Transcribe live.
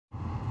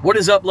What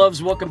is up,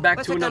 loves? Welcome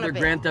back to another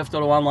Grand Theft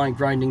Auto Online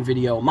grinding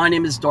video. My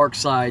name is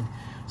Darkside.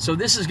 So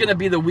this is going to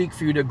be the week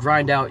for you to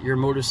grind out your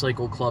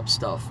motorcycle club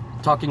stuff.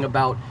 Talking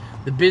about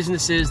the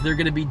businesses, they're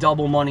going to be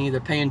double money, they're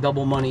paying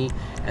double money,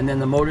 and then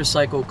the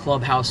motorcycle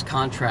clubhouse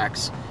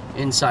contracts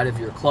inside of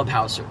your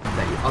clubhouse, or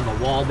on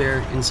the wall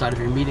there, inside of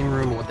your meeting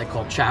room, or what they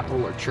call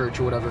chapel or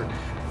church or whatever.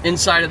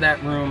 Inside of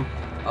that room,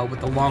 with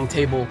the long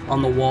table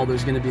on the wall,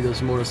 there's going to be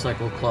those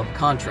motorcycle club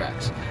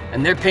contracts.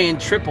 And they're paying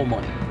triple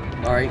money.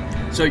 Alright,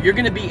 so you're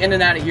going to be in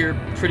and out of here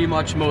pretty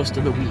much most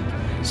of the week.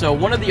 So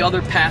one of the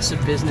other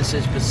passive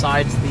businesses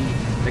besides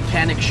the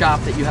mechanic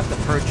shop that you have to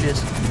purchase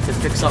to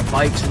fix up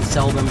bikes and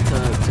sell them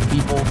to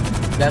people,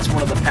 that's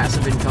one of the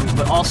passive incomes.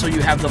 But also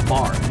you have the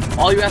bar.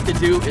 All you have to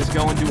do is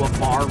go and do a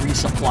bar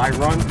resupply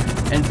run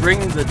and bring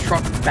the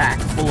truck back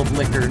full of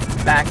liquor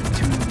back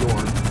to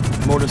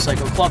your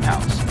motorcycle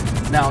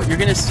clubhouse. Now you're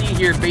going to see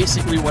here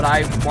basically what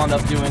I wound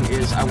up doing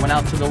is I went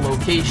out to the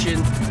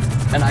location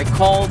and I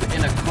called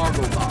in a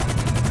cargo bob.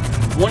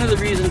 One of the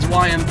reasons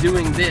why I'm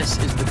doing this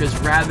is because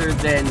rather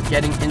than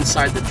getting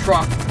inside the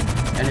truck,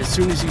 and as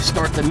soon as you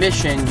start the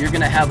mission, you're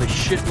going to have a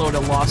shitload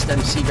of Lost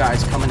MC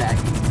guys coming at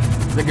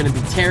you. They're going to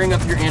be tearing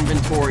up your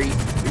inventory,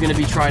 you're going to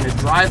be trying to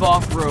drive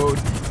off-road,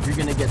 you're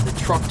going to get the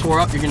truck tore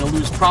up, you're going to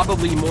lose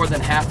probably more than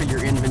half of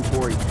your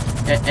inventory.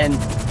 And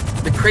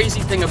the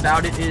crazy thing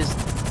about it is,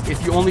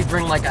 if you only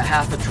bring like a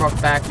half a truck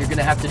back, you're going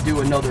to have to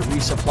do another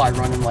resupply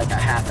run in like a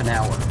half an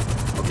hour.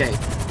 Okay,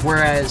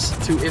 whereas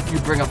if you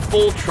bring a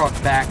full truck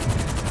back,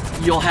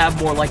 you'll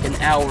have more like an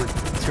hour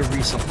to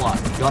resupply.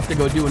 You'll have to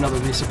go do another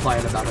resupply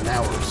in about an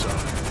hour or so.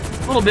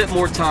 A little bit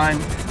more time,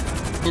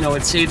 you know,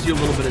 it saves you a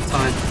little bit of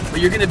time, but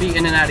you're going to be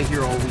in and out of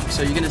here all week.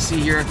 So you're going to see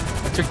here,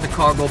 I took the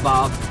cargo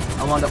bob,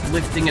 I wound up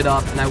lifting it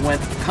up, and I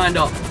went kind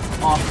of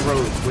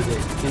off-road with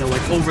it, you know,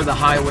 like over the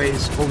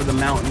highways, over the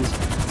mountains,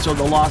 so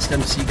the Lost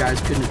MC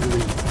guys couldn't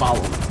really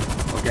follow me,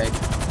 okay?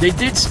 They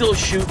did still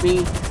shoot me,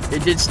 they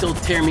did still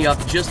tear me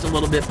up just a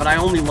little bit, but I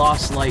only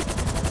lost like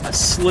a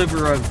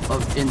sliver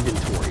of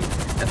inventory.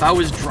 If I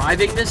was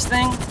driving this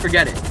thing,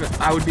 forget it.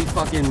 I would be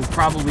fucking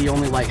probably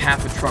only like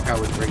half a truck I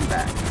would bring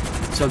back.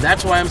 So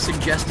that's why I'm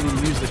suggesting to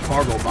use the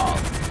cargo bob.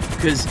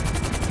 Because,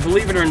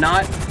 believe it or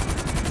not,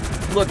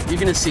 look, you're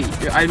gonna see,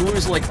 I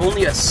lose like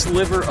only a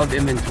sliver of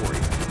inventory.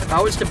 If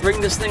I was to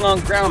bring this thing on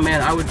ground,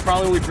 man, I would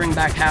probably bring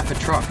back half a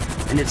truck,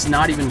 and it's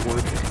not even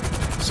worth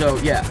it. So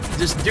yeah,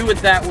 just do it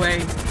that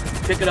way.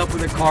 Pick it up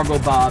with a cargo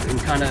bob and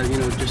kind of, you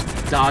know, just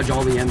dodge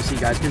all the MC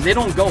guys, because they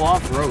don't go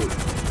off-road,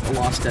 the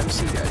Lost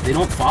MC guys. They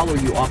don't follow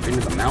you up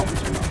into the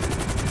mountains or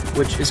nothing,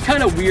 which is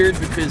kind of weird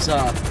because,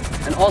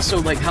 and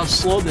also, like, how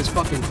slow this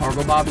fucking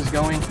cargo bob is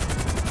going.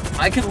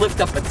 I could lift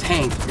up a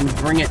tank and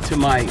bring it to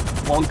my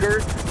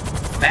bunker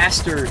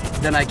faster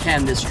than I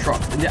can this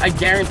truck. And I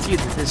guarantee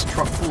that this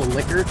truck full of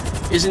liquor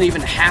isn't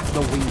even half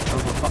the weight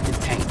of a fucking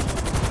tank.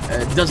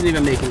 It doesn't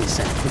even make any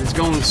sense, but it's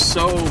going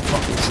so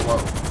fucking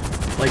slow.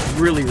 Like,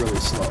 really, really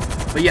slow.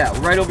 But yeah,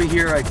 right over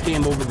here, I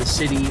came over the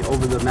city,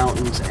 over the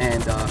mountains,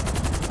 and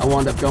I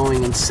wound up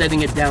going and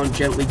setting it down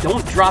gently.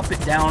 Don't drop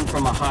it down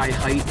from a high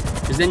height,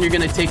 because then you're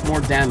going to take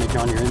more damage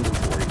on your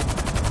inventory.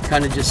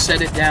 Kind of just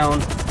set it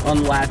down,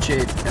 unlatch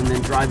it, and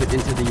then drive it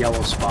into the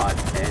yellow spot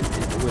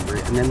and deliver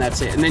it, and then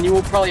that's it. And then you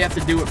will probably have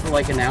to do it for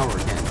like an hour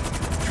again.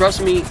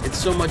 Trust me, it's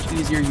so much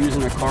easier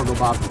using a cargo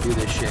bob to do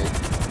this shit.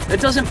 It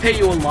doesn't pay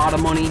you a lot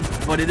of money,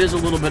 but it is a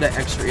little bit of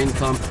extra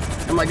income.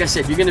 And like I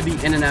said, you're going to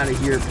be in and out of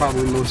here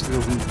probably most of the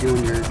week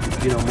doing your,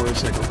 you know,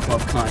 motorcycle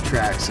club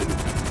contracts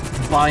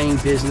and buying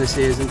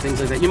businesses and things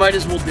like that. You might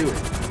as well do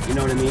it. You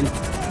know what I mean?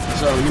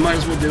 So you might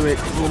as well do it.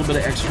 It's a little bit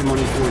of extra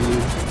money for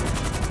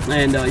you.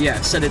 And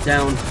yeah, set it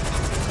down.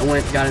 I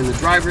went, got in the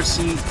driver's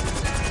seat,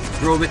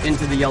 drove it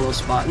into the yellow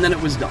spot, and then it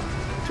was done.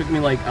 It took me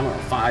like, I don't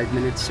know, 5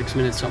 minutes, 6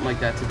 minutes, something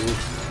like that to do.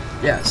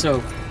 Yeah,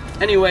 so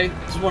anyway,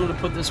 just wanted to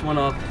put this one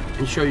up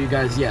and show you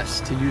guys, yes,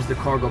 to use the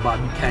cargo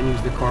bob. You can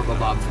use the cargo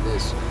bob for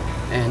this.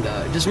 And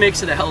it just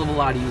makes it a hell of a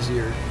lot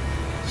easier.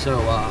 So,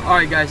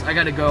 alright guys, I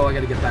gotta go. I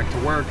gotta get back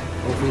to work.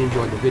 Hopefully you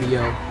enjoyed the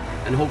video.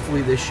 And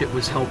hopefully this shit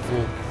was helpful.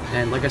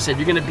 And like I said,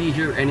 you're gonna be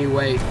here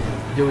anyway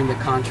doing the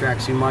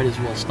contracts. You might as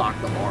well stock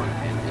the bar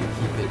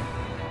and keep it,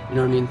 you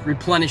know what I mean?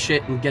 Replenish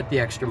it and get the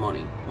extra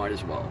money. Might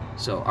as well.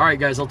 So, alright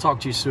guys, I'll talk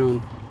to you soon.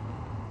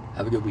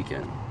 Have a good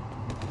weekend.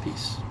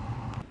 Peace.